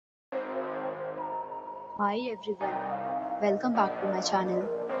Hi everyone, welcome back to my channel.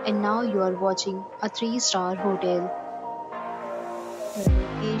 And now you are watching a 3-star hotel. The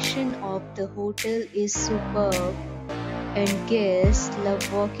location of the hotel is superb and guests love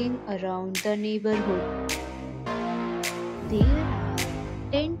walking around the neighborhood. There are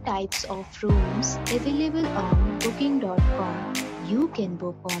 10 types of rooms available on booking.com. You can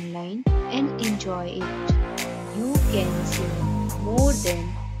book online and enjoy it. You can see more than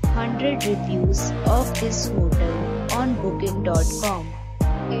 100 reviews of this hotel on booking.com.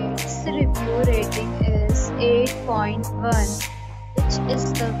 Its review rating is 8.1, which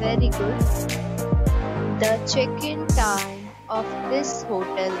is the very good. The check-in time of this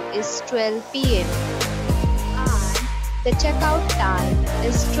hotel is 12 p.m. and the checkout time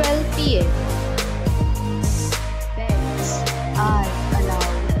is 12 p.m. Pets are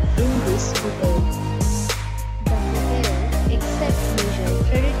allowed in this hotel. The hotel accepts major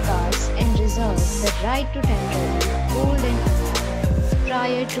credit cards and reserves the right to temporarily hold an amount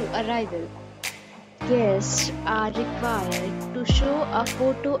prior to arrival. Guests are required to show a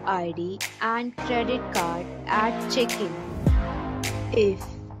photo ID and credit card at check-in. If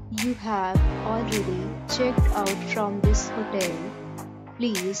you have already checked out from this hotel,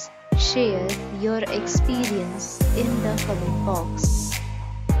 please share your experience in the comment box.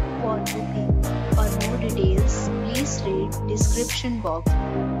 For booking or more details, please read description box.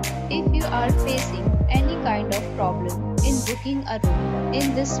 If you are facing any kind of problem in booking a room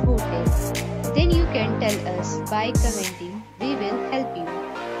in this hotel, then you can tell us by commenting. We will help you.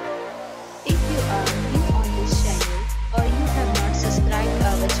 If you are new on this channel or you have not subscribed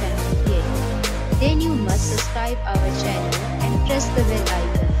our channel yet, then you must subscribe our channel and press the bell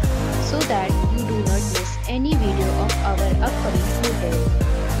icon so that you do not miss any video of our upcoming hotel.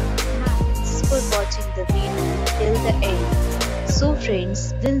 Thanks for watching the video till the end. So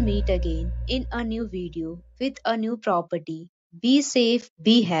friends, we'll meet again in a new video with a new property. Be safe,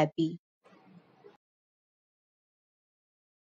 be happy.